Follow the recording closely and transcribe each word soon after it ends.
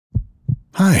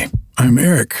Hi, I'm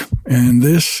Eric, and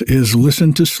this is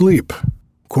Listen to Sleep.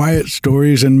 Quiet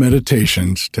stories and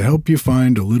meditations to help you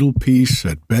find a little peace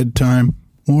at bedtime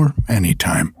or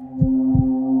anytime.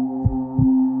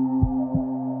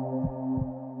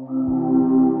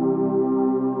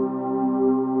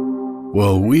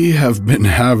 Well, we have been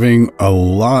having a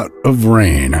lot of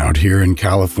rain out here in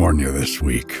California this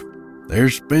week.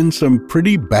 There's been some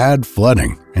pretty bad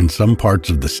flooding in some parts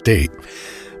of the state,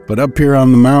 but up here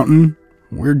on the mountain,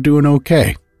 we're doing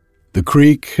okay. The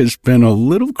creek has been a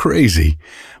little crazy,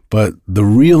 but the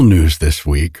real news this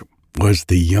week was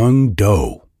the young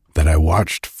doe that I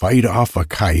watched fight off a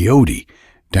coyote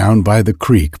down by the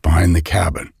creek behind the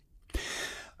cabin.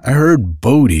 I heard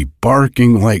Bodie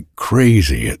barking like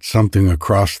crazy at something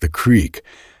across the creek,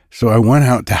 so I went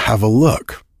out to have a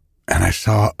look, and I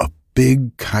saw a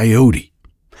big coyote.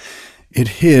 It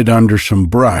hid under some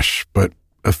brush, but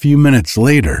a few minutes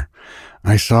later,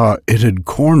 I saw it had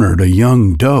cornered a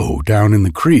young doe down in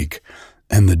the creek,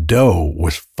 and the doe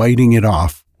was fighting it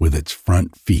off with its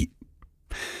front feet.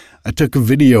 I took a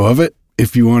video of it.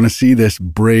 If you want to see this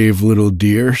brave little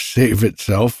deer save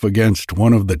itself against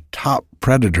one of the top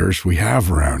predators we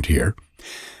have around here,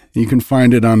 you can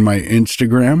find it on my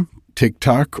Instagram,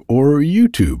 TikTok, or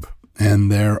YouTube,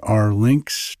 and there are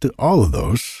links to all of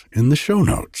those in the show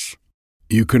notes.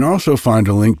 You can also find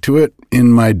a link to it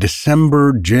in my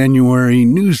December-January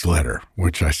newsletter,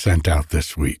 which I sent out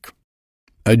this week.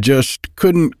 I just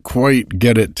couldn't quite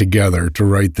get it together to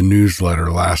write the newsletter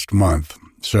last month,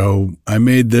 so I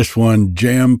made this one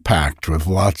jam-packed with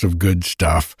lots of good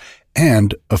stuff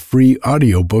and a free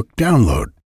audiobook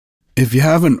download. If you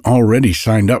haven't already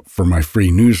signed up for my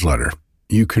free newsletter,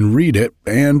 you can read it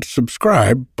and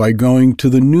subscribe by going to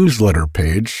the newsletter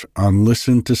page on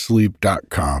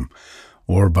listentosleep.com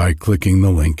or by clicking the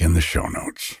link in the show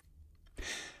notes.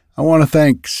 I want to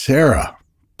thank Sarah,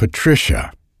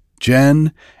 Patricia,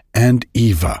 Jen, and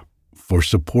Eva for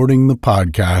supporting the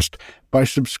podcast by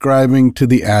subscribing to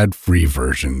the ad-free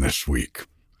version this week.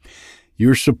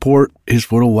 Your support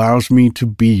is what allows me to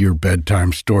be your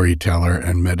bedtime storyteller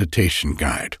and meditation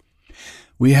guide.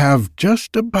 We have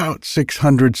just about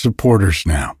 600 supporters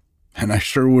now, and I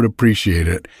sure would appreciate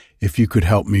it if you could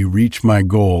help me reach my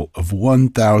goal of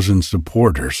 1,000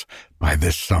 supporters by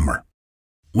this summer.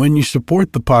 When you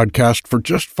support the podcast for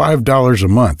just $5 a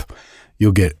month,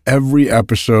 you'll get every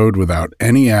episode without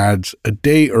any ads a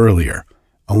day earlier,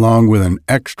 along with an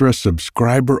extra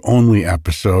subscriber-only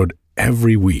episode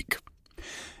every week.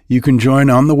 You can join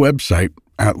on the website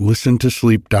at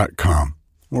listentosleep.com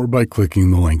or by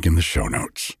clicking the link in the show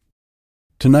notes.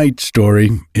 Tonight's story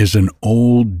is an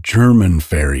old German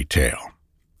fairy tale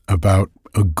about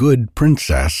a good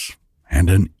princess and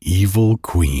an evil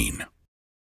queen.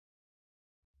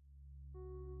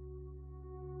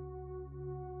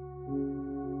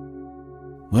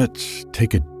 Let's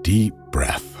take a deep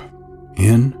breath.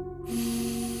 In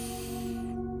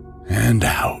and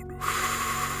out.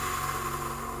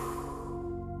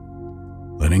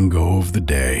 Letting go of the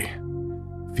day,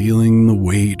 feeling the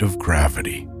weight of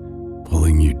gravity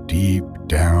pulling you deep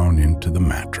down into the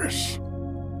mattress.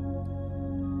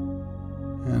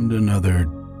 And another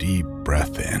deep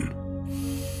breath in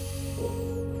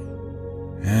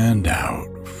and out.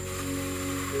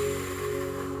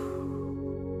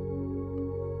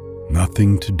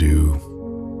 Nothing to do.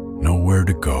 Nowhere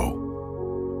to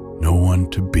go, no one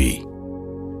to be.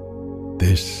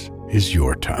 This is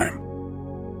your time,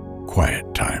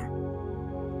 quiet time.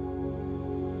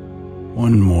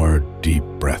 One more deep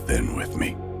breath in with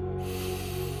me.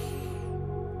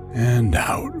 And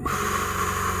out.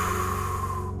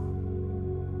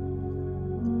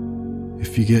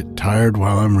 If you get tired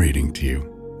while I'm reading to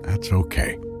you, that's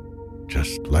okay.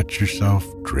 Just let yourself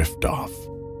drift off.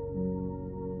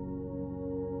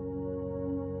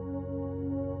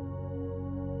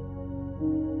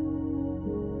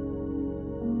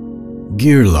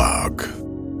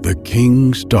 Geirlaug, the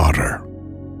King's Daughter.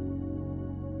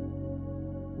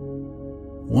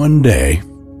 One day,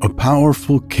 a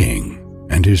powerful king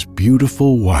and his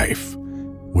beautiful wife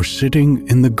were sitting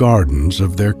in the gardens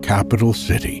of their capital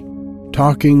city,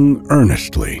 talking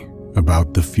earnestly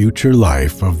about the future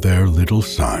life of their little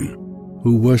son,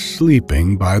 who was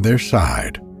sleeping by their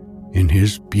side in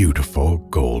his beautiful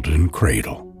golden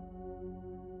cradle.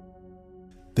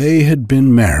 They had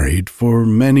been married for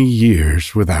many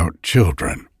years without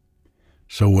children,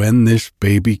 so when this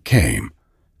baby came,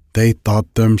 they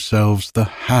thought themselves the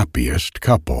happiest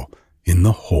couple in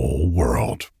the whole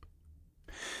world.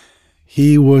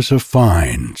 He was a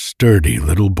fine, sturdy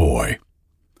little boy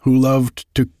who loved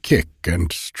to kick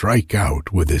and strike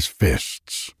out with his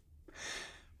fists.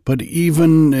 But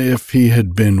even if he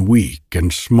had been weak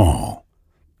and small,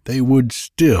 they would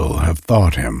still have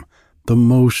thought him the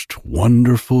most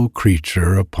wonderful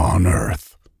creature upon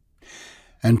earth.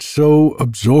 And so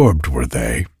absorbed were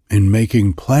they in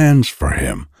making plans for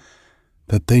him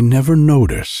that they never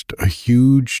noticed a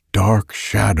huge dark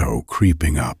shadow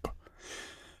creeping up,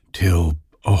 till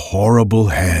a horrible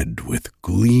head with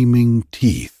gleaming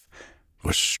teeth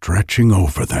was stretching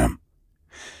over them,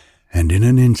 and in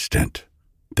an instant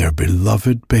their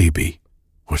beloved baby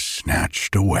was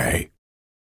snatched away.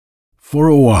 For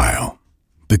a while,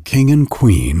 the king and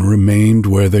queen remained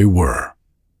where they were,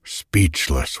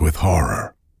 speechless with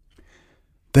horror.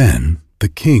 Then the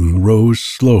king rose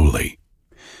slowly,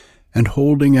 and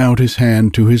holding out his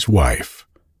hand to his wife,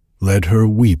 led her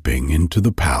weeping into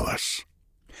the palace.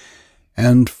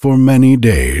 And for many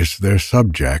days their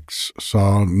subjects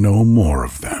saw no more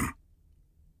of them.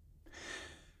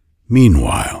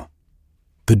 Meanwhile,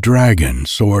 the dragon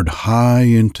soared high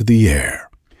into the air,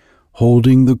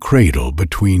 holding the cradle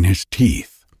between his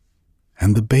teeth,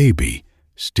 and the baby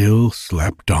still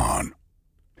slept on.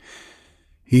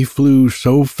 He flew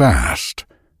so fast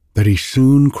that he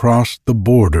soon crossed the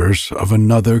borders of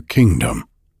another kingdom,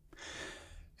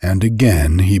 and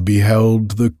again he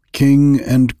beheld the king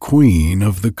and queen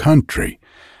of the country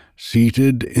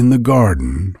seated in the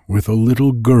garden with a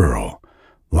little girl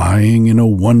lying in a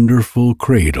wonderful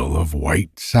cradle of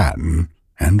white satin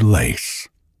and lace.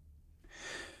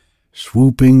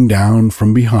 Swooping down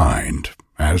from behind,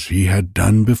 as he had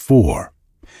done before,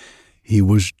 he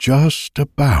was just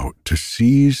about to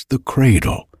seize the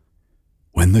cradle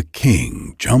when the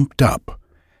king jumped up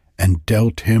and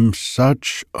dealt him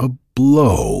such a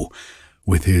blow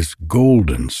with his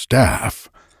golden staff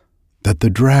that the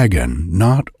dragon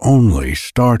not only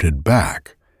started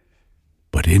back,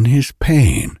 but in his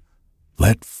pain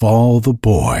let fall the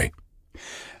boy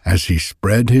as he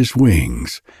spread his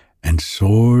wings and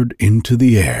soared into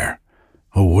the air,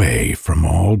 away from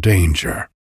all danger.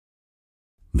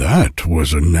 "That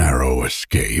was a narrow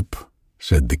escape,"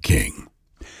 said the king,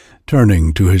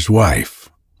 turning to his wife,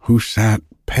 who sat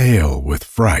pale with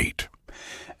fright,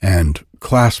 and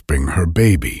clasping her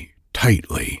baby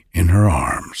tightly in her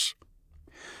arms.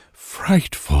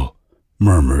 "Frightful,"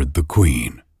 murmured the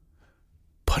queen.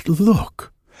 "But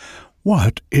look,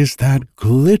 what is that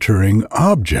glittering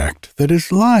object that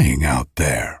is lying out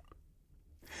there?"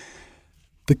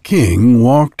 The king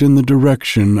walked in the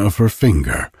direction of her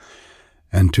finger,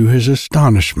 and to his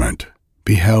astonishment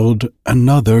beheld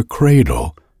another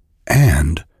cradle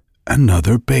and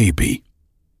another baby.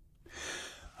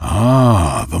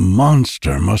 "Ah, the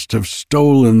monster must have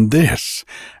stolen this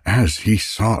as he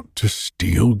sought to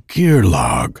steal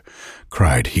Geirlaug,"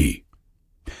 cried he.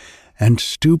 And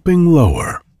stooping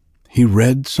lower, he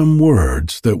read some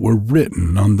words that were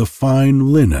written on the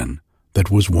fine linen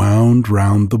that was wound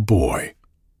round the boy.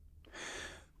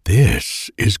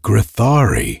 "This is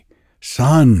Grithari,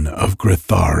 son of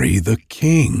Grithari the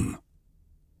king."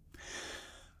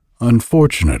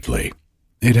 Unfortunately,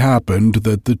 it happened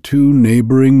that the two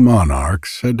neighboring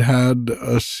monarchs had had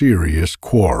a serious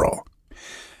quarrel,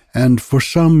 and for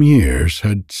some years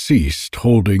had ceased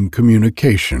holding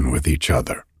communication with each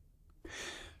other.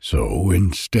 So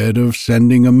instead of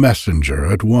sending a messenger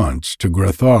at once to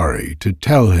Grithari to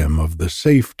tell him of the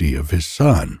safety of his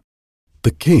son,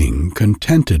 the king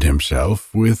contented himself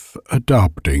with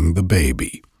adopting the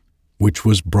baby, which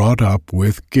was brought up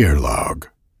with Geirlaug,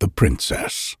 the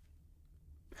princess.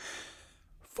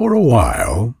 For a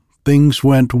while, things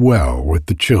went well with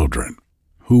the children,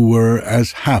 who were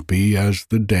as happy as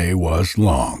the day was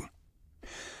long.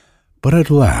 But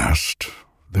at last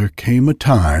there came a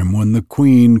time when the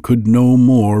queen could no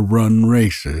more run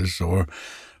races or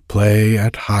play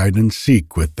at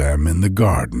hide-and-seek with them in the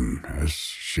garden, as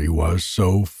she was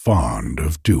so fond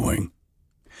of doing,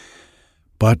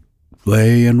 but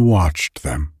lay and watched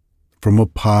them from a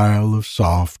pile of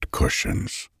soft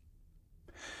cushions.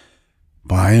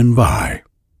 By and by,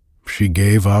 she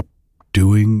gave up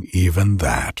doing even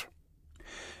that,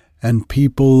 and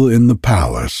people in the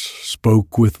palace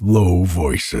spoke with low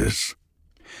voices,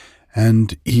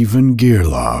 and even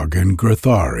Geirlaug and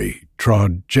Grithari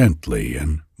trod gently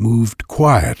and moved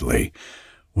quietly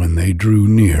when they drew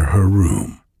near her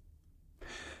room.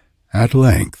 At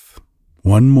length,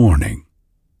 one morning,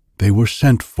 they were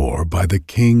sent for by the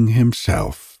king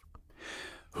himself,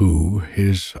 who,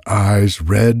 his eyes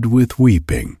red with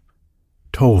weeping,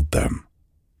 told them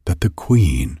that the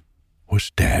queen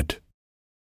was dead.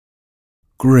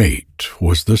 Great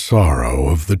was the sorrow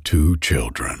of the two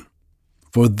children,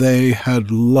 for they had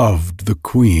loved the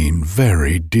queen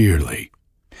very dearly,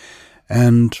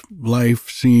 and life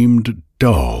seemed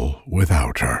dull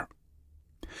without her.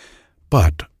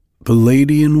 But the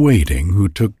lady-in-waiting who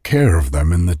took care of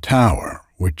them in the tower,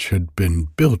 which had been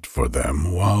built for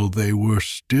them while they were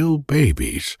still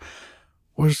babies,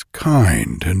 was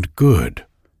kind and good,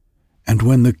 and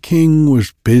when the king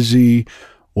was busy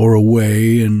or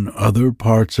away in other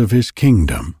parts of his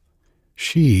kingdom,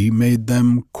 she made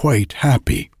them quite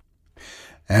happy,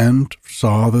 and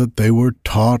saw that they were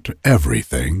taught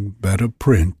everything that a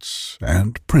prince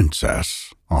and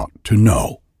princess ought to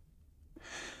know.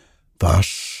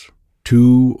 Thus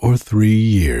 2 or 3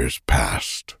 years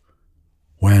passed,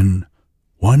 when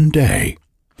one day,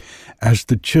 as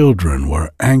the children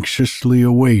were anxiously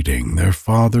awaiting their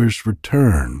father's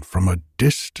return from a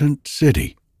distant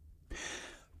city,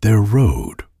 there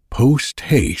rode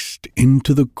post-haste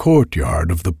into the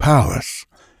courtyard of the palace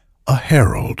a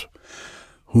herald,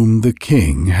 whom the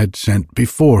king had sent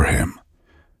before him,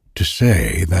 to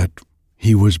say that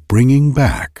he was bringing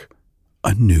back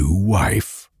a new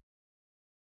wife.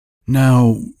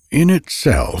 Now, in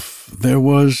itself, there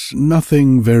was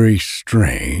nothing very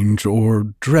strange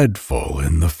or dreadful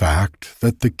in the fact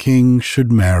that the king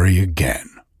should marry again.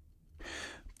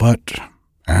 But,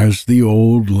 as the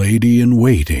old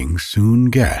lady-in-waiting soon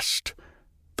guessed,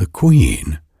 the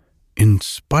queen, in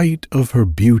spite of her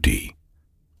beauty,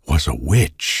 was a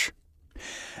witch,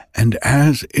 and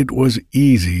as it was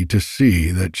easy to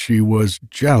see that she was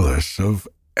jealous of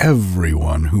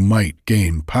everyone who might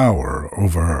gain power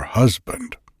over her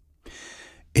husband,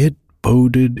 it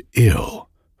boded ill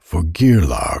for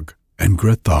Geirlaug and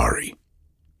Grethari.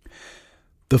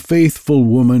 The faithful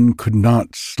woman could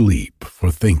not sleep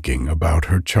for thinking about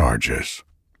her charges,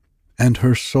 and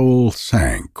her soul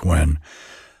sank when,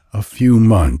 a few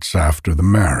months after the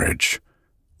marriage,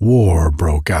 war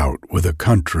broke out with a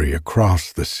country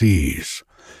across the seas,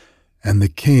 and the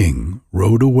king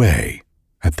rode away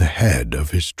at the head of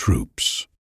his troops.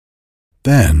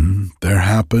 Then there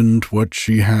happened what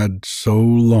she had so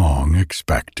long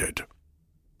expected.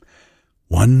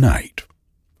 One night,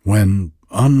 when,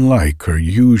 unlike her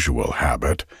usual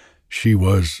habit, she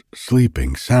was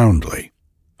sleeping soundly.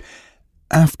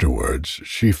 Afterwards,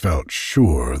 she felt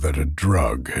sure that a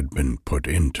drug had been put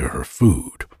into her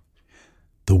food.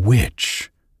 The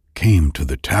witch came to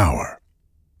the tower.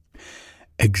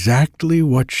 Exactly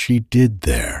what she did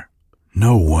there,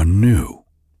 no one knew.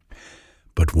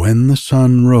 But when the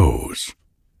sun rose,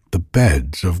 the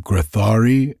beds of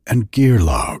Grethari and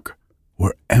Geirlaug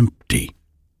were empty.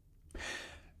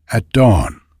 At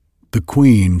dawn, the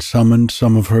queen summoned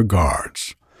some of her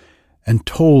guards and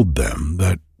told them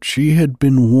that she had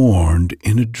been warned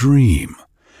in a dream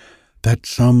that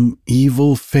some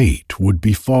evil fate would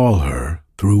befall her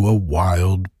through a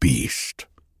wild beast,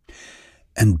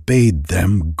 and bade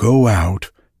them go out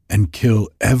and kill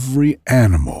every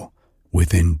animal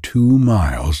within 2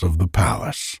 miles of the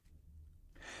palace.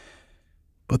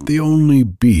 But the only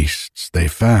beasts they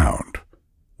found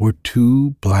were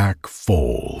 2 black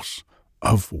foals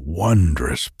of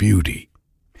wondrous beauty,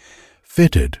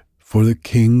 fitted for the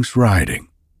king's riding.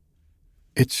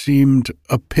 It seemed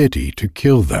a pity to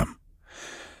kill them,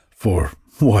 for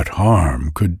what harm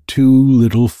could 2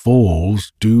 little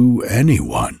foals do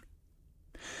anyone?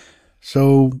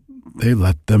 So they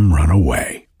let them run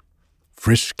away,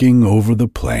 frisking over the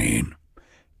plain,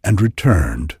 and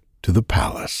returned to the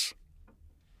palace.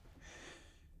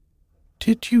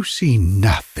 "Did you see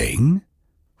nothing?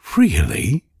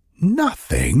 Really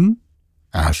nothing?"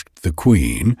 asked the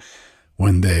queen,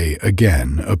 when they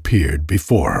again appeared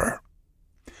before her.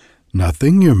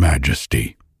 "Nothing, your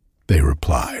majesty," they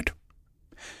replied.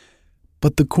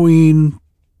 But the queen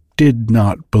did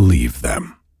not believe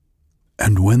them,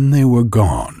 and when they were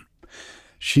gone,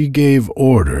 she gave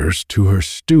orders to her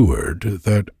steward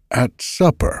that at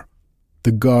supper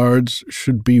the guards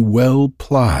should be well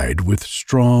plied with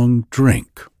strong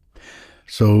drink,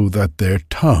 so that their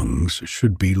tongues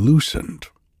should be loosened,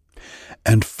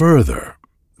 and further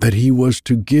that he was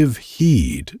to give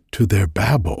heed to their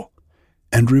babble,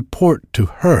 and report to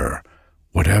her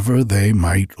whatever they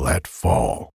might let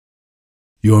fall.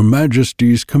 "Your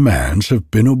Majesty's commands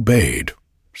have been obeyed,"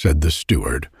 said the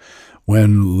steward,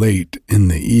 when late in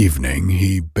the evening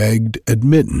he begged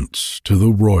admittance to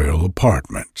the royal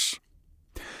apartments.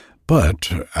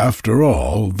 "But, after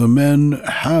all, the men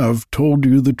have told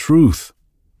you the truth.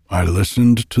 I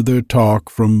listened to their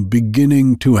talk from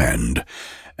beginning to end,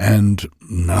 and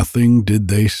nothing did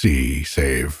they see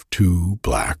save 2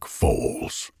 black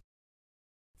foals."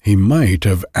 He might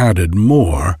have added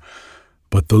more,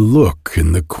 but the look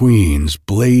in the queen's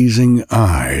blazing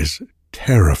eyes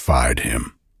terrified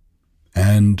him,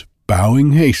 and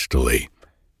bowing hastily,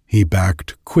 he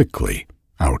backed quickly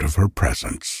out of her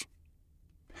presence.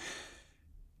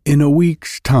 In a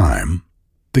week's time,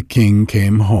 the king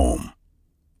came home,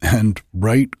 and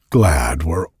right glad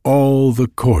were all the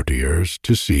courtiers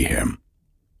to see him.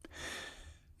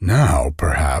 "Now,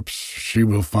 perhaps, she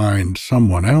will find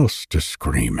someone else to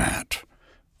scream at,"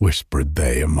 whispered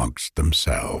they amongst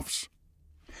themselves.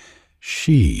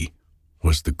 She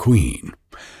was the queen,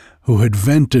 who had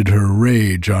vented her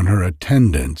rage on her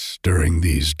attendants during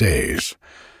these days,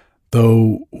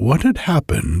 though what had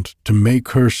happened to make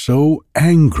her so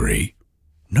angry,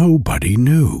 nobody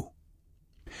knew.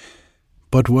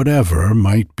 But whatever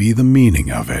might be the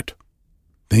meaning of it,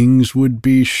 things would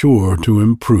be sure to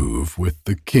improve with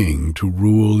the king to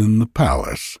rule in the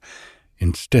palace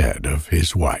instead of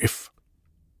his wife.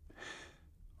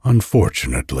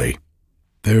 Unfortunately,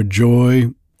 their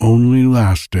joy only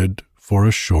lasted for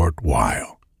a short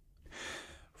while.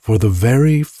 For the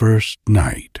very first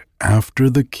night after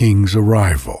the king's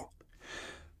arrival,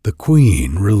 the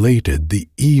queen related the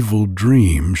evil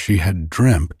dream she had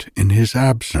dreamt in his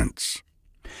absence,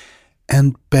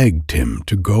 and begged him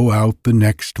to go out the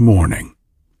next morning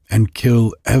and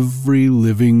kill every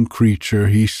living creature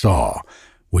he saw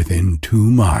within 2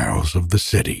 miles of the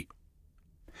city.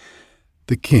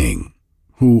 The king,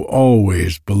 who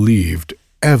always believed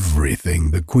everything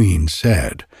the queen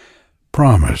said,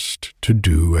 promised to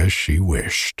do as she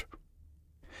wished.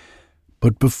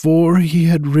 But before he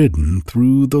had ridden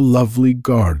through the lovely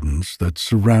gardens that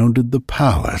surrounded the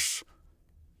palace,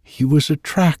 he was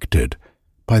attracted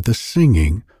by the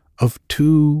singing of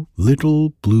 2 little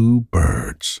blue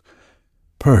birds,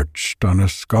 perched on a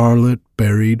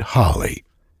scarlet-berried holly,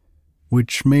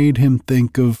 which made him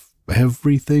think of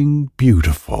everything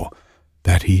beautiful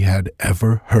that he had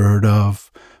ever heard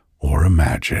of or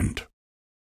imagined.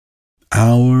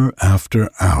 Hour after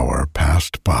hour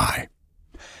passed by,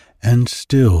 and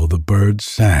still the birds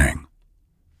sang,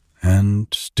 and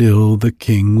still the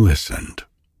king listened,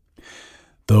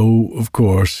 though of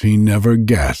course he never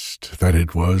guessed that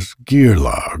it was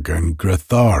Geirlaug and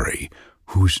Grethari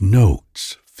whose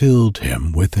notes filled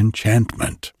him with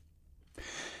enchantment.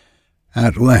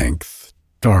 At length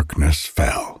darkness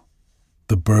fell,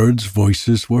 the birds'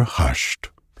 voices were hushed,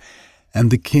 and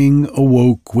the king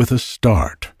awoke with a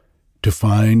start to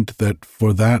find that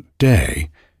for that day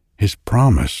his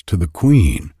promise to the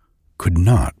queen could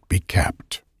not be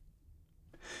kept.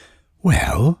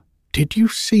 "Well, did you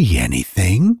see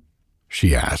anything?"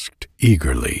 she asked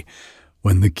eagerly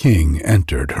when the king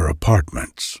entered her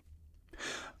apartments.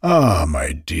 "Ah,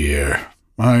 my dear,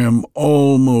 I am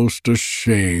almost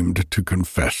ashamed to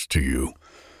confess to you,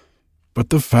 but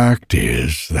the fact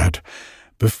is that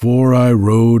before I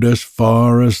rode as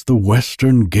far as the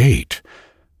western gate,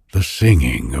 the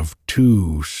singing of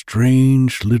 2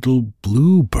 strange little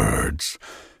bluebirds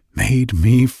made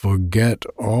me forget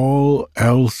all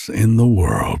else in the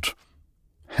world.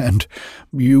 And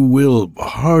you will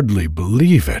hardly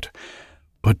believe it,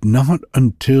 but not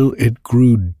until it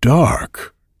grew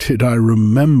dark did I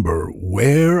remember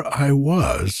where I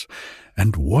was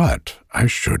and what I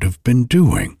should have been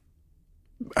doing.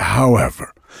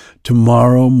 However,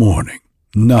 tomorrow morning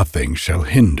nothing shall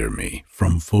hinder me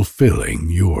from fulfilling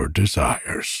your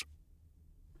desires."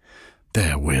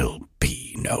 "There will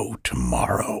be no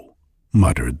tomorrow,"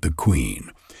 muttered the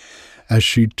queen, as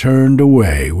she turned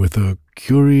away with a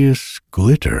curious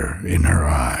glitter in her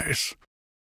eyes.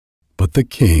 But the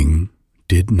king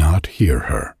did not hear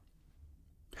her.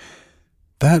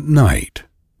 That night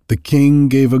the king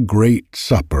gave a great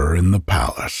supper in the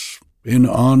palace in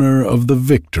honor of the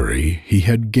victory he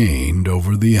had gained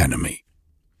over the enemy.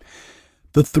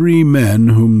 The 3 men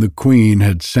whom the queen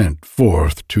had sent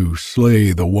forth to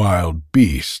slay the wild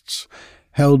beasts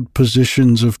held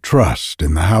positions of trust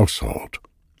in the household,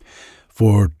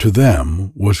 for to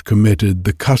them was committed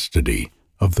the custody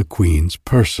of the queen's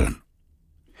person.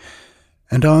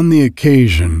 And on the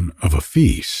occasion of a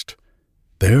feast,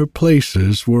 their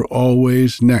places were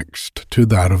always next to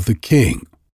that of the king.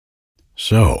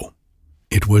 So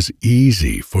it was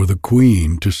easy for the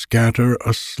queen to scatter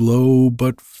a slow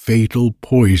but fatal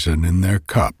poison in their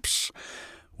cups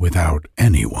without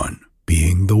anyone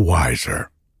being the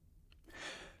wiser.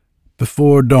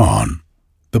 Before dawn,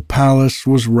 the palace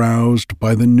was roused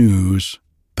by the news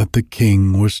that the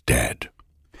king was dead,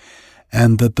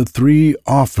 and that the 3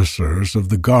 officers of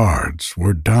the guards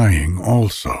were dying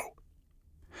also.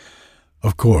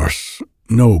 Of course,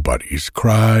 nobody's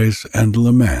cries and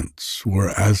laments were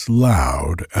as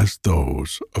loud as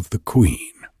those of the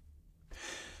queen.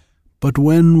 But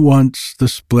when once the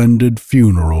splendid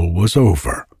funeral was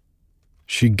over,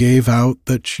 she gave out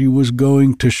that she was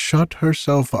going to shut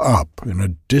herself up in a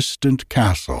distant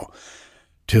castle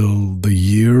till the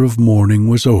year of mourning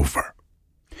was over,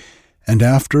 and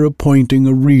after appointing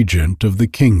a regent of the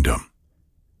kingdom,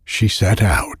 she set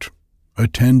out,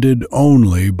 attended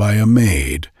only by a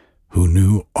maid who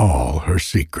knew all her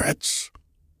secrets.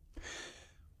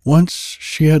 Once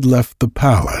she had left the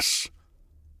palace,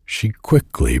 she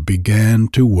quickly began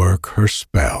to work her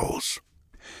spells,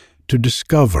 to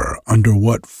discover under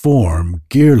what form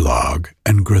Geirlaug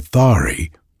and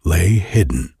Grethari lay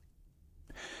hidden.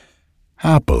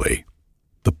 Happily,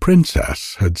 the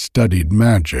princess had studied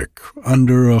magic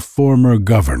under a former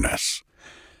governess,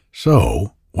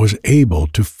 so was able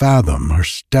to fathom her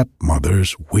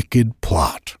stepmother's wicked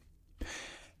plot,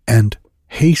 and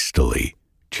hastily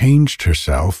changed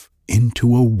herself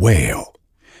into a whale,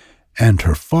 and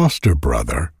her foster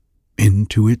brother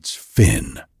into its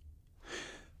fin.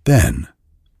 Then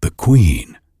the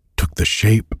queen took the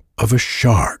shape of a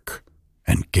shark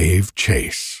and gave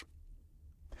chase.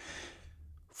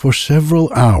 For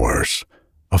several hours,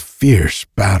 a fierce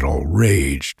battle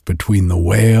raged between the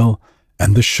whale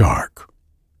and the shark.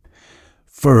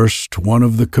 First, one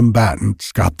of the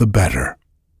combatants got the better,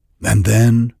 and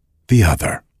then the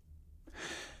other.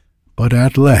 But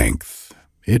at length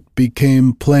it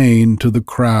became plain to the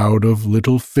crowd of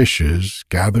little fishes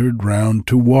gathered round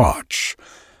to watch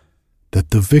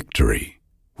that the victory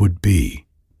would be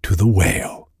to the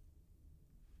whale.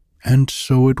 And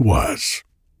so it was.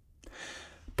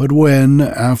 But when,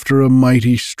 after a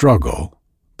mighty struggle,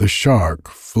 the shark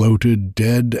floated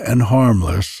dead and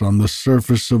harmless on the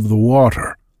surface of the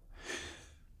water,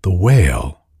 the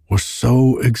whale was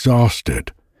so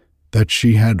exhausted that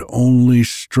she had only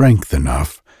strength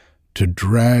enough to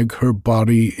drag her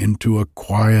body into a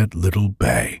quiet little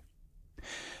bay,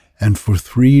 and for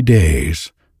 3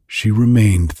 days she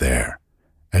remained there,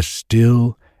 as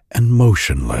still and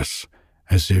motionless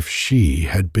as if she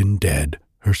had been dead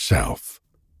herself.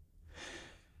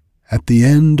 At the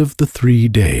end of the 3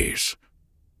 days,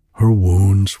 her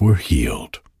wounds were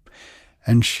healed,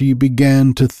 and she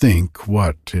began to think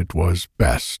what it was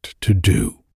best to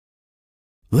do.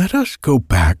 "Let us go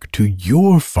back to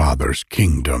your father's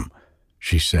kingdom,"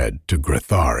 she said to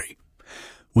Grethari,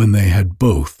 when they had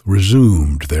both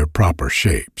resumed their proper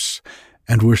shapes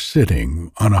and were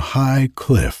sitting on a high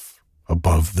cliff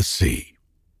above the sea.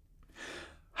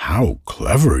 "How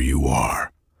clever you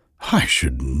are! I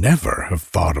should never have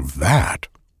thought of that,"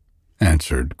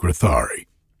 answered Grethari,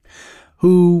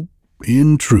 who,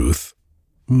 in truth,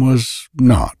 was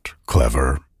not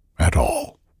clever at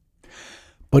all.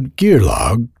 But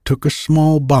Geirlaug took a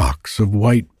small box of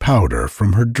white powder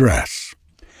from her dress,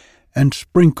 and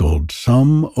sprinkled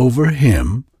some over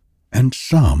him and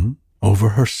some over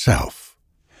herself,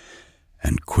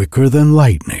 and quicker than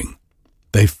lightning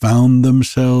they found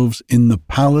themselves in the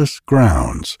palace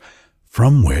grounds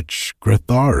from which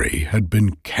Grethari had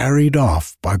been carried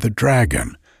off by the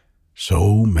dragon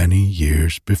so many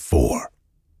years before.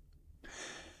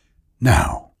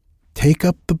 "Now, take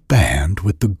up the band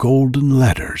with the golden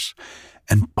letters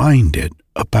and bind it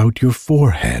about your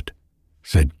forehead,"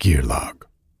 said Geirlaug,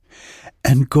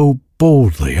 "and go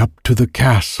boldly up to the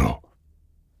castle.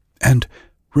 And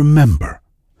remember,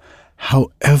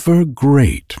 however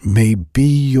great may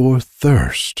be your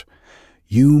thirst,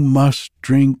 you must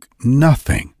drink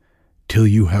nothing till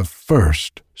you have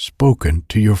first spoken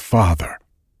to your father.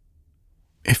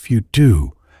 If you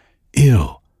do,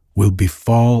 ill will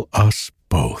befall us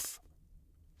both."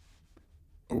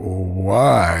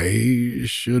 "Why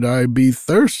should I be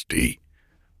thirsty?"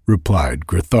 replied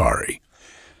Grethari,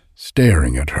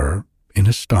 staring at her in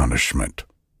astonishment.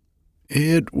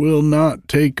 "It will not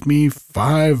take me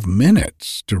 5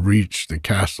 minutes to reach the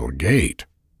castle gate."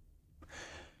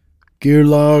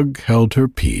 Geirlaug held her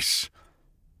peace,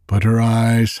 but her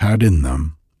eyes had in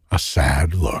them a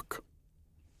sad look.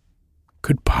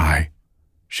 "Goodbye,"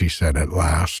 she said at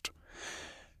last,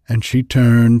 and she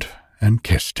turned and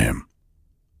kissed him.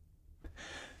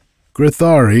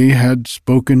 Grethari had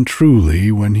spoken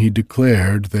truly when he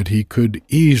declared that he could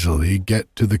easily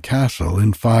get to the castle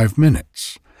in 5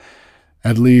 minutes.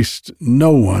 At least,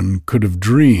 no one could have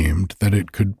dreamed that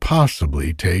it could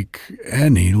possibly take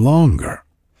any longer.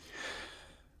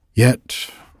 Yet,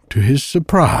 to his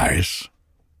surprise,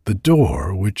 the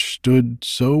door, which stood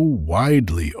so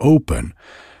widely open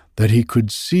that he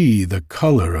could see the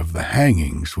color of the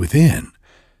hangings within,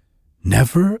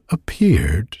 never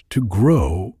appeared to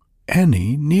grow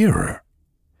any nearer,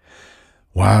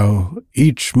 while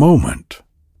each moment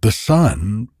the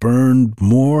sun burned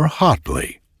more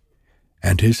hotly,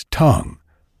 and his tongue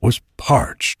was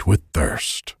parched with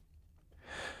thirst.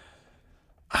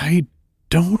 I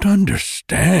don't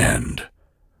understand.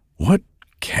 What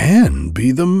can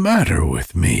be the matter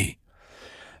with me?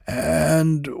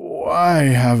 And why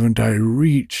haven't I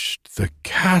reached the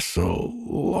castle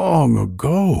long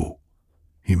ago?"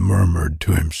 he murmured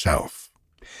to himself,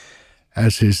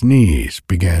 as his knees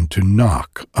began to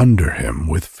knock under him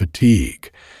with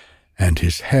fatigue, and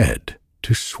his head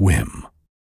to swim.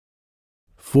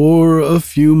 For a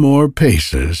few more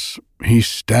paces he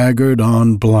staggered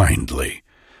on blindly,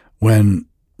 when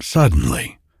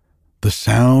suddenly the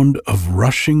sound of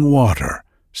rushing water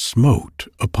smote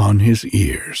upon his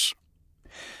ears,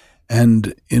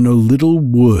 and in a little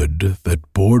wood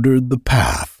that bordered the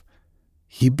path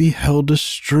he beheld a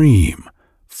stream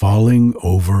falling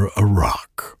over a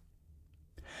rock.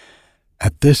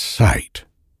 At this sight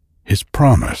his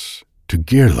promise to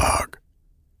Geirlaug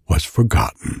was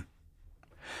forgotten.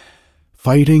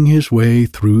 Fighting his way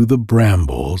through the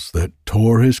brambles that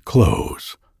tore his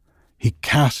clothes, he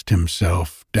cast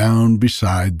himself down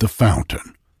beside the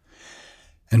fountain,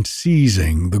 and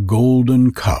seizing the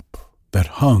golden cup that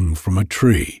hung from a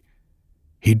tree,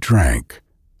 he drank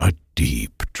a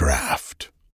deep draught.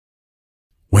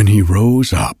 When he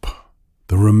rose up,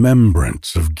 the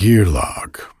remembrance of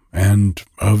Geirlaug and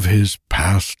of his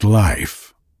past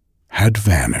life had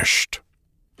vanished,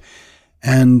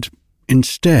 and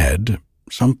instead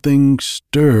something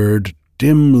stirred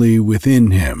dimly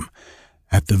within him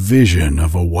at the vision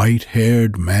of a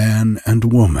white-haired man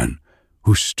and woman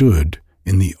who stood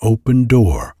in the open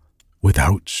door with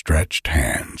outstretched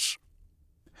hands.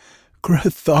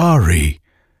 "Grethari,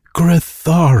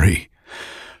 Grethari,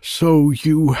 so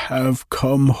you have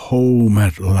come home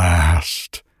at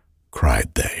last,"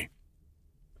 cried they.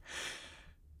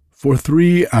 For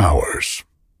 3 hours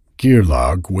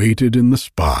Geirlaug waited in the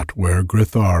spot where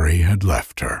Grethari had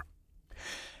left her,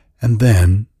 and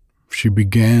then she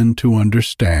began to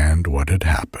understand what had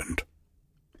happened.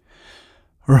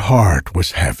 Her heart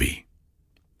was heavy,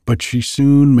 but she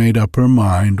soon made up her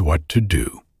mind what to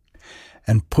do,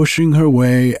 and pushing her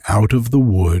way out of the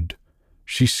wood,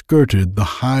 she skirted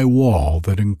the high wall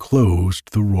that enclosed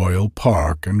the royal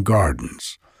park and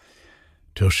gardens,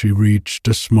 till she reached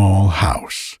a small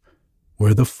house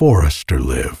where the forester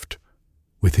lived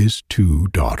with his 2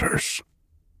 daughters.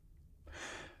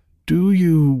 "Do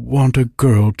you want a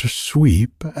girl to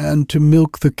sweep and to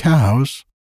milk the cows?"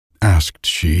 asked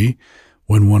she,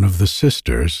 when one of the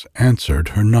sisters answered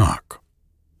her knock.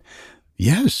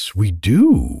 "Yes, we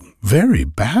do, very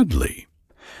badly.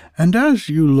 And as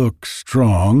you look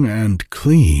strong and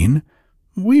clean,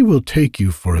 we will take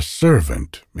you for a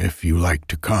servant if you like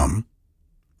to come,"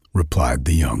 replied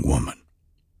the young woman.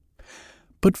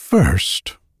 "But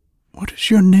first, what is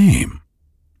your name?"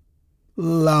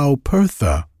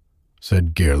 "Lauphertha,"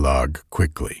 said Geirlaug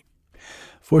quickly,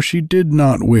 for she did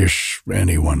not wish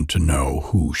anyone to know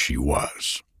who she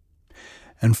was.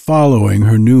 And following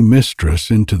her new mistress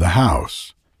into the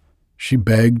house, she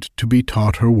begged to be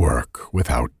taught her work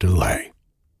without delay.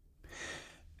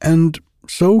 And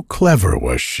so clever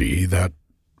was she that,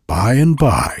 by and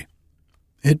by,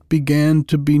 it began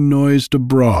to be noised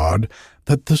abroad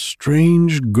that the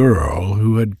strange girl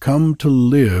who had come to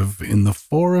live in the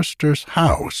forester's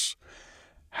house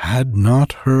had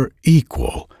not her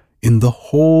equal in the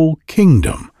whole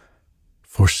kingdom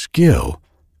for skill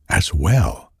as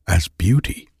well as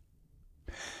beauty.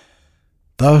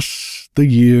 Thus the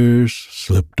years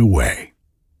slipped away,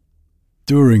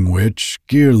 during which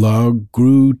Geirlaug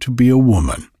grew to be a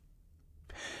woman.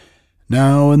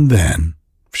 Now and then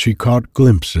she caught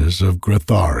glimpses of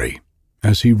Grethari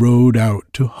as he rode out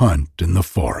to hunt in the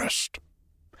forest.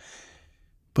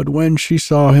 But when she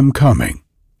saw him coming,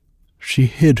 she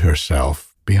hid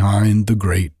herself behind the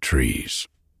great trees,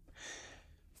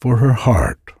 for her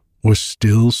heart was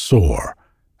still sore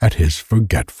at his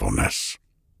forgetfulness.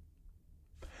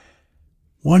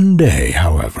 One day,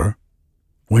 however,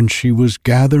 when she was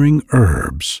gathering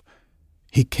herbs,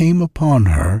 he came upon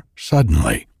her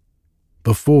suddenly,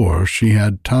 before she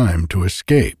had time to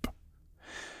escape.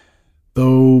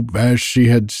 Though as she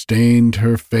had stained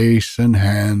her face and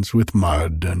hands with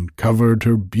mud and covered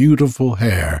her beautiful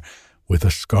hair with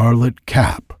a scarlet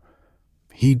cap,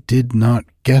 he did not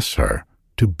guess her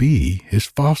to be his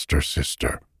foster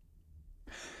sister.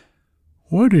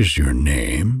 "What is your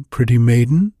name, pretty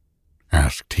maiden?"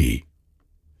 asked he.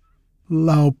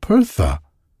 "Lauphertha,"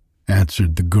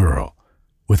 answered the girl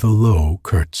with a low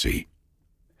curtsy.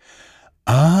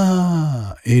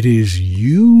 "Ah, it is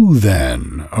you,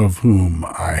 then, of whom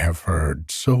I have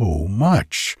heard so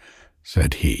much,"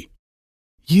 said he.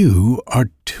 "You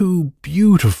are too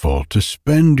beautiful to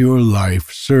spend your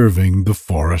life serving the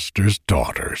forester's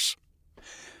daughters.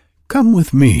 Come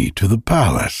with me to the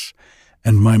palace,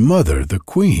 and my mother, the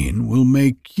queen, will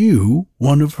make you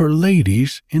one of her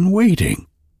ladies in waiting."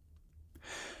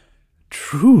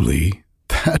 "Truly,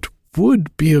 that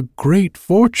would be a great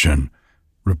fortune,"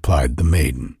 replied the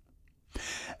maiden.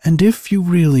 "And if you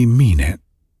really mean it,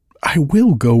 I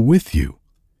will go with you.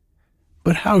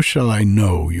 But how shall I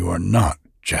know you are not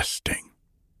jesting?"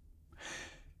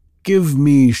 "Give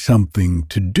me something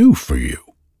to do for you,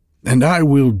 and I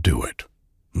will do it,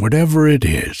 whatever it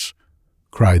is,"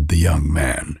 cried the young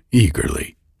man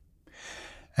eagerly.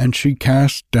 And she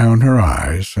cast down her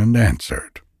eyes and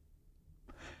answered,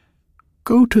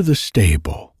 "Go to the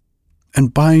stable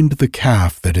and bind the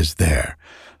calf that is there,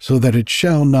 so that it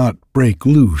shall not break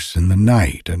loose in the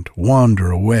night and wander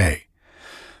away.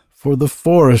 For the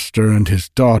forester and his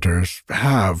daughters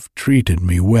have treated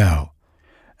me well,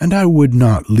 and I would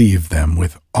not leave them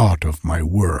with aught of my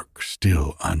work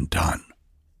still undone."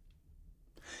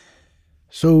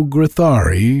 So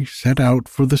Grithari set out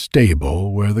for the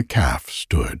stable where the calf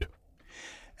stood,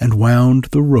 and wound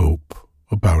the rope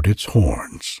about its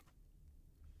horns.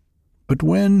 But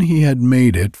when he had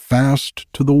made it fast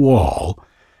to the wall,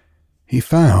 he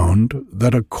found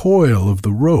that a coil of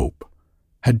the rope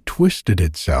had twisted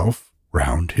itself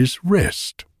round his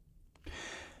wrist,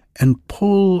 and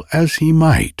pull as he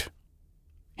might,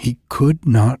 he could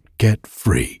not get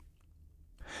free.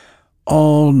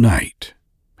 All night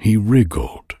he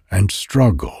wriggled and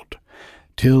struggled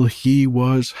till he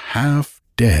was half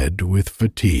dead with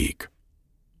fatigue.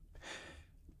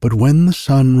 But when the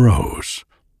sun rose,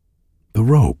 the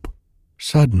rope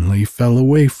suddenly fell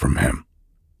away from him,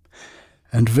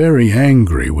 and very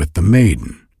angry with the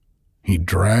maiden, he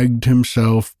dragged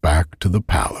himself back to the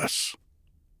palace.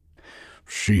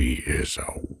 "She is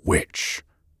a witch,"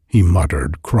 he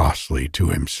muttered crossly to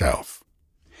himself,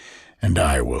 "and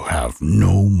I will have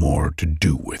no more to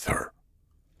do with her."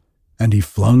 And he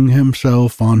flung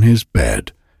himself on his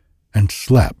bed and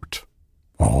slept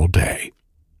all day.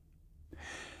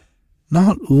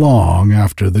 Not long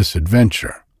after this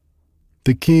adventure,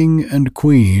 the king and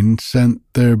queen sent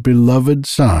their beloved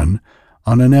son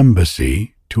on an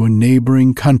embassy to a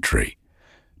neighboring country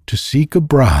to seek a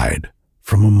bride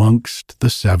from amongst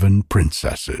the 7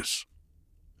 princesses.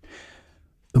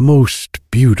 The most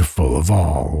beautiful of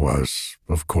all was,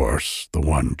 of course, the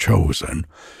one chosen,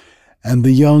 and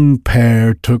the young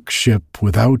pair took ship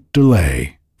without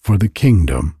delay for the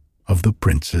kingdom of the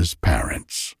prince's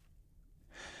parents.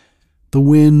 The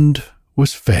wind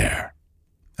was fair,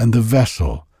 and the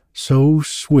vessel so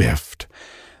swift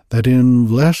that in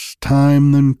less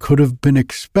time than could have been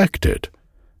expected,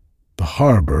 the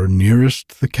harbor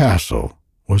nearest the castle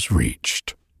was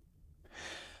reached.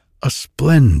 A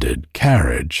splendid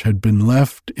carriage had been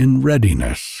left in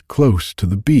readiness close to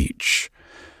the beach,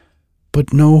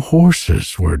 but no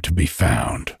horses were to be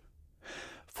found,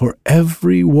 for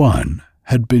every one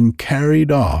had been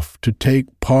carried off to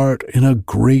take part in a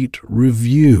great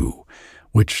review,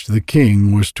 which the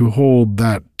king was to hold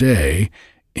that day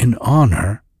in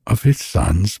honor of his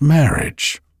son's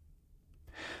marriage.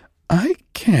 "I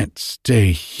can't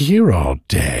stay here all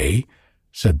day,"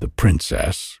 said the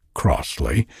princess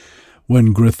crossly,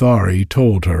 when Grithari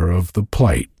told her of the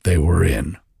plight they were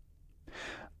in.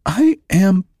 "I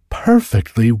am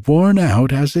perfectly worn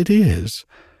out as it is.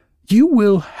 You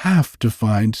will have to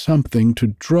find something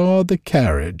to draw the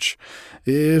carriage,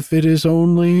 if it is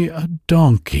only a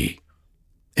donkey.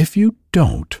 If you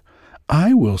don't,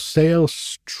 I will sail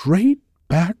straight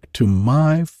back to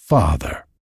my father."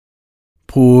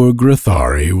 Poor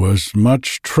Grithari was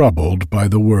much troubled by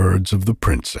the words of the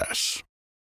princess.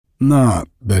 Not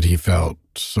that he felt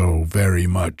so very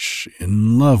much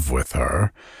in love with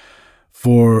her,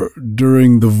 for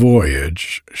during the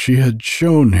voyage she had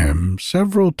shown him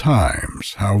several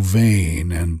times how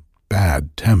vain and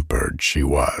bad-tempered she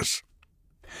was.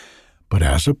 But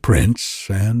as a prince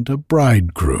and a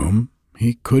bridegroom,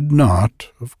 he could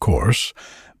not, of course,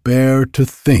 bear to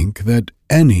think that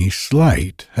any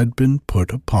slight had been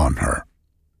put upon her.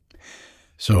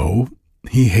 So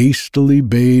he hastily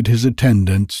bade his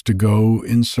attendants to go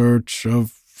in search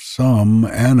of some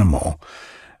animal,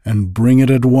 and bring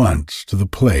it at once to the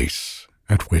place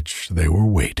at which they were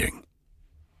waiting.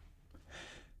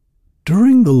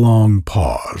 During the long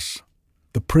pause,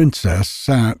 the princess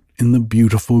sat in the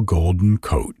beautiful golden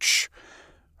coach,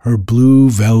 her blue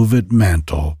velvet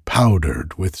mantle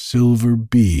powdered with silver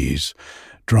bees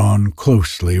drawn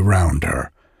closely round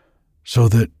her, so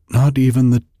that not even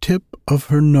the tip of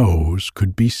her nose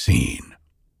could be seen.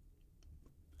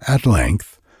 At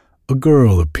length, a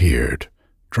girl appeared,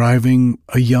 driving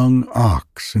a young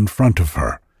ox in front of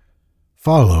her,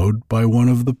 followed by one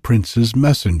of the prince's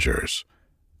messengers,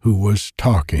 who was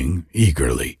talking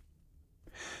eagerly.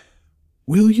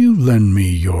 "Will you lend me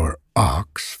your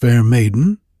ox, fair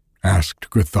maiden?"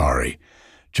 asked Grithari,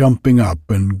 jumping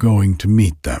up and going to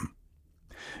meet them.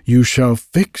 "You shall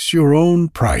fix your own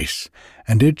price,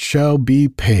 and it shall be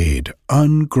paid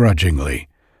ungrudgingly,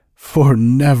 for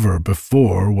never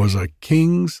before was a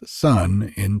king's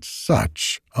son in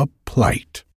such a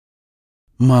plight.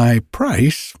 My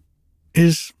price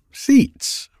is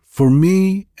seats for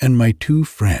me and my 2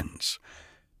 friends,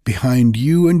 behind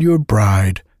you and your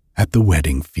bride at the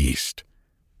wedding feast,"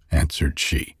 answered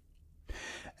she.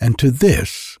 And to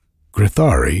this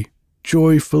Grithari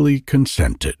joyfully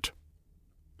consented.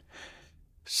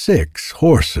 6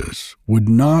 horses would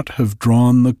not have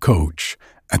drawn the coach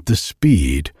at the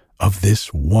speed of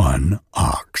this one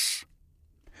ox.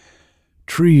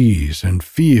 Trees and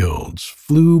fields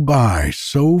flew by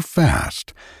so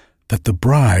fast that the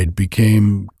bride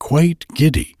became quite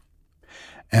giddy,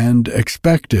 and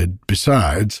expected,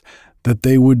 besides, that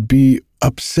they would be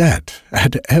upset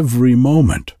at every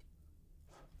moment.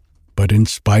 But in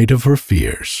spite of her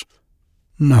fears,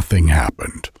 nothing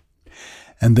happened,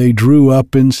 and they drew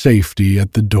up in safety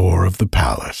at the door of the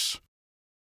palace,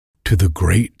 to the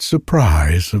great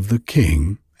surprise of the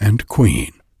king and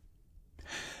queen.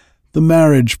 The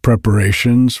marriage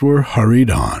preparations were hurried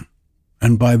on,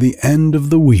 and by the end of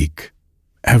the week,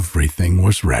 everything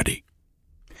was ready.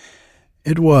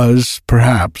 It was,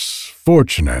 perhaps,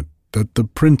 fortunate that the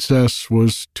princess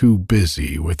was too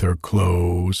busy with her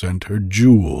clothes and her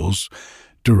jewels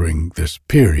during this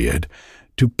period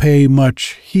to pay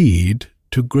much heed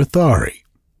to Grithari,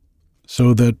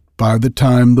 so that by the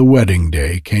time the wedding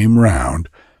day came round,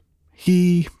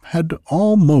 he had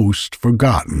almost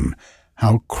forgotten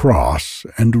how cross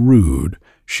and rude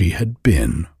she had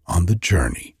been on the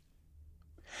journey.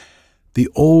 The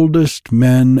oldest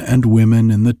men and women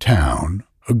in the town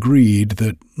agreed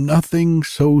that nothing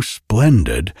so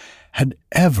splendid had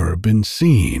ever been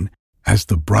seen as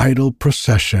the bridal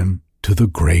procession to the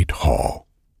great hall,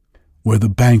 where the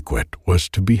banquet was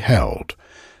to be held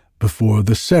before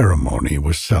the ceremony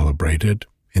was celebrated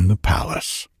in the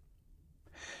palace.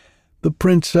 The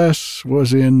princess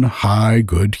was in high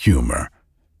good humor,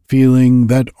 feeling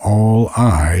that all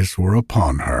eyes were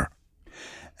upon her,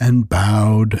 and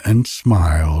bowed and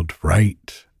smiled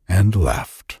right and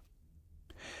left.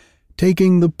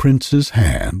 Taking the prince's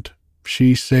hand,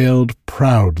 she sailed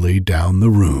proudly down the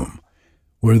room,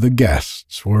 where the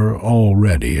guests were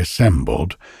already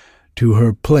assembled, to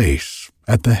her place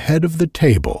at the head of the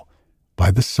table by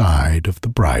the side of the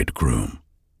bridegroom.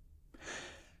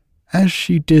 As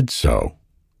she did so,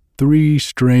 3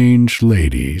 strange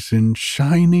ladies in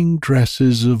shining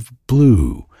dresses of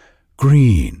blue,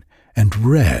 green, and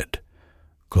red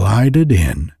glided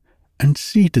in and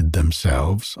seated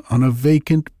themselves on a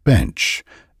vacant bench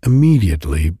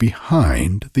immediately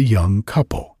behind the young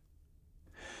couple.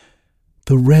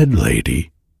 The red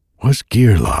lady was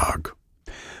Geirlaug,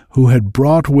 who had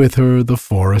brought with her the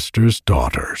forester's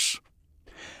daughters,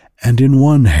 and in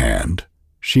one hand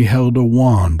she held a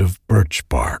wand of birch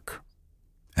bark,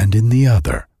 and in the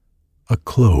other a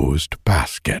closed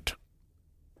basket.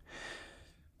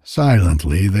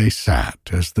 Silently they sat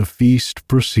as the feast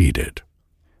proceeded.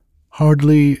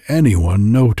 Hardly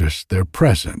anyone noticed their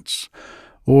presence,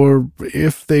 or,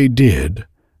 if they did,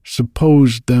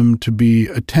 supposed them to be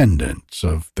attendants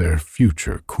of their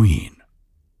future queen.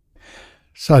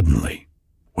 Suddenly,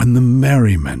 when the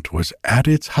merriment was at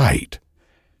its height,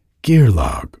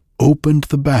 Geirlaug opened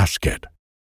the basket,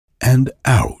 and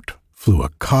out flew a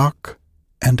cock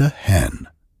and a hen.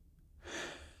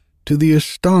 To the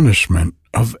astonishment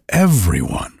of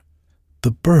everyone,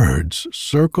 the birds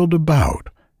circled about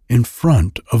in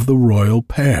front of the royal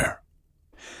pair,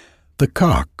 the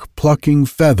cock plucking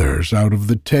feathers out of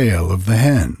the tail of the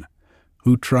hen,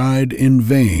 who tried in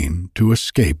vain to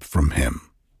escape from him.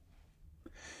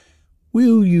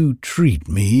 "Will you treat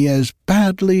me as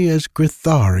badly as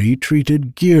Grithari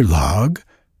treated Geirlaug?"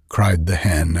 cried the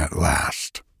hen at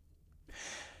last.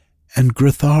 And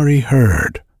Grithari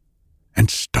heard, and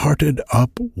started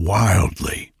up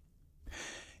wildly.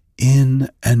 In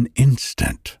an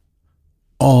instant,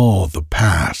 all the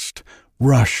past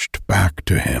rushed back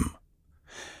to him.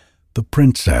 The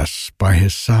princess by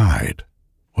his side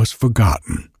was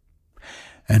forgotten,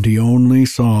 and he only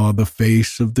saw the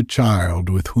face of the child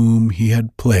with whom he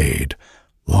had played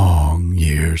long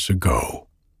years ago.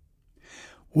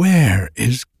 "Where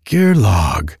is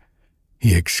Geirlaug?"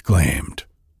 he exclaimed,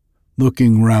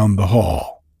 looking round the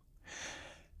hall,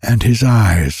 and his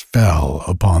eyes fell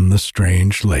upon the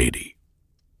strange lady.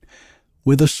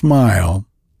 With a smile,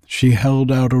 she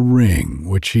held out a ring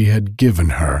which he had given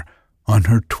her on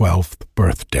her 12th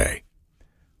birthday,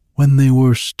 when they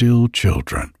were still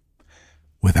children,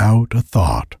 without a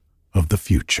thought of the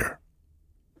future.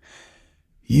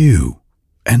 "You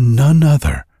and none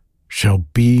other shall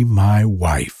be my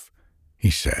wife,"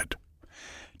 he said,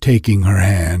 taking her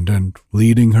hand and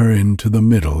leading her into the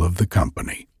middle of the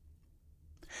company.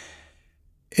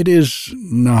 It is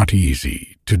not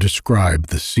easy to describe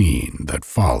the scene that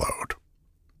followed.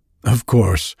 Of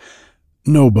course,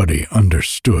 nobody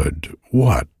understood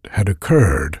what had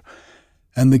occurred,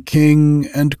 and the king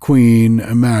and queen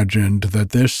imagined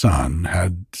that their son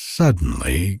had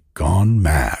suddenly gone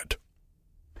mad.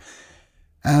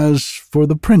 As for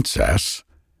the princess,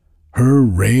 her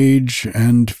rage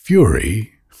and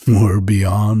fury were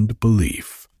beyond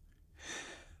belief.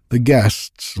 The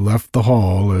guests left the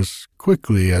hall as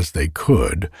quickly as they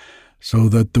could, so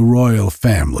that the royal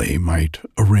family might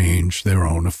arrange their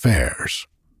own affairs.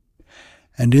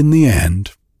 And in the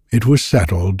end, it was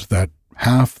settled that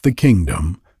half the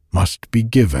kingdom must be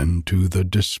given to the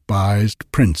despised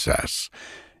princess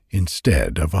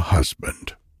instead of a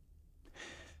husband.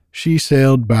 She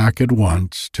sailed back at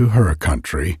once to her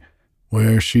country,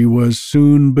 where she was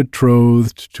soon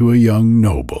betrothed to a young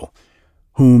noble,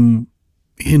 whom,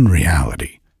 in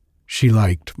reality, she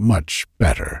liked much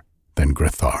better than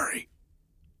Grithari.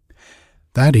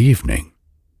 That evening,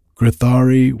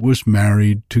 Grithari was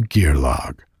married to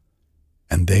Geirlaug,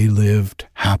 and they lived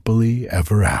happily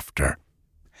ever after,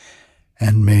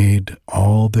 and made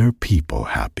all their people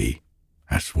happy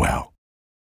as well.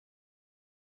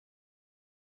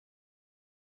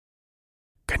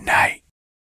 Good night.